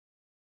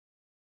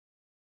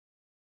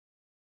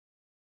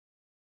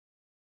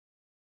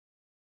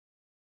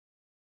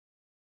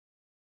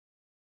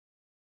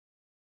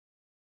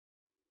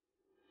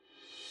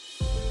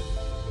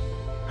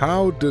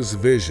How does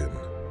vision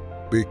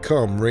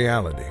become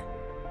reality?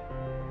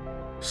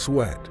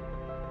 Sweat,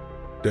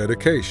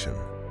 dedication,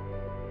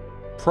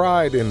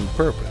 pride in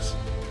purpose.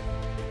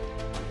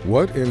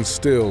 What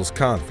instills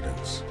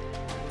confidence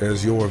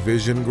as your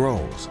vision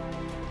grows?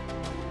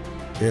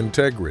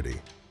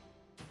 Integrity,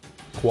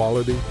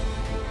 quality,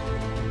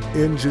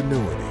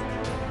 ingenuity.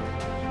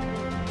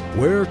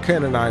 Where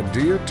can an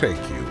idea take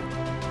you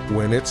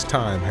when its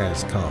time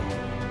has come?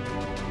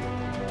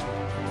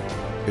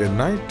 In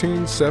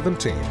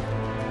 1917,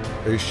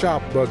 a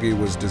shop buggy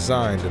was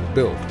designed and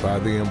built by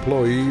the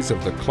employees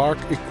of the Clark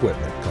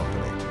Equipment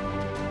Company.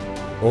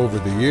 Over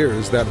the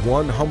years, that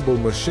one humble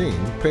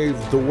machine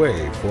paved the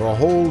way for a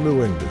whole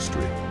new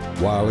industry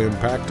while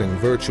impacting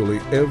virtually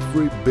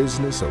every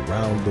business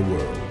around the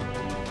world.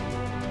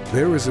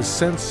 There is a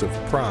sense of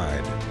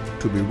pride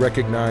to be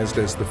recognized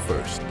as the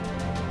first,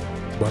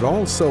 but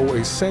also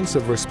a sense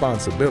of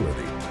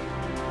responsibility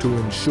to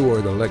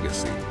ensure the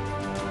legacy.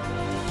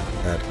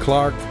 At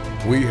Clark,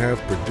 we have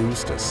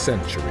produced a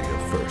century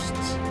of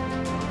firsts.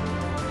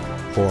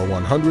 For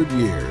 100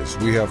 years,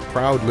 we have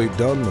proudly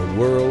done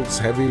the world's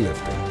heavy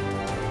lifting.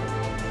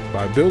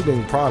 By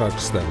building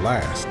products that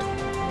last,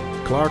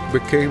 Clark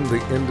became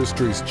the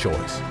industry's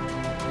choice.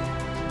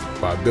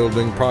 By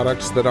building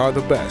products that are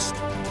the best,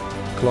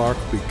 Clark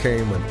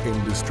became an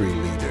industry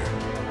leader.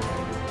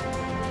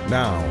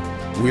 Now,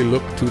 we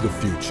look to the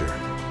future,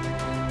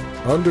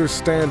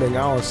 understanding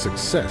our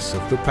success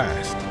of the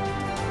past.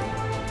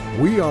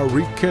 We are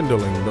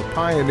rekindling the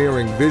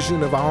pioneering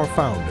vision of our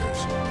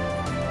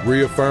founders,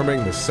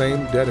 reaffirming the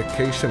same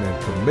dedication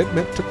and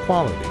commitment to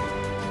quality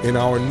in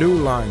our new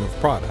line of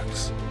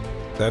products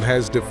that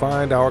has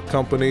defined our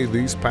company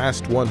these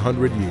past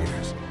 100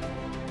 years.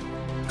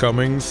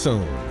 Coming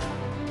soon,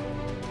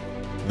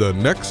 the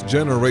next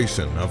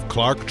generation of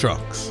Clark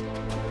trucks.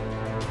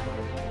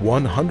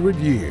 100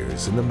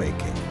 years in the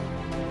making.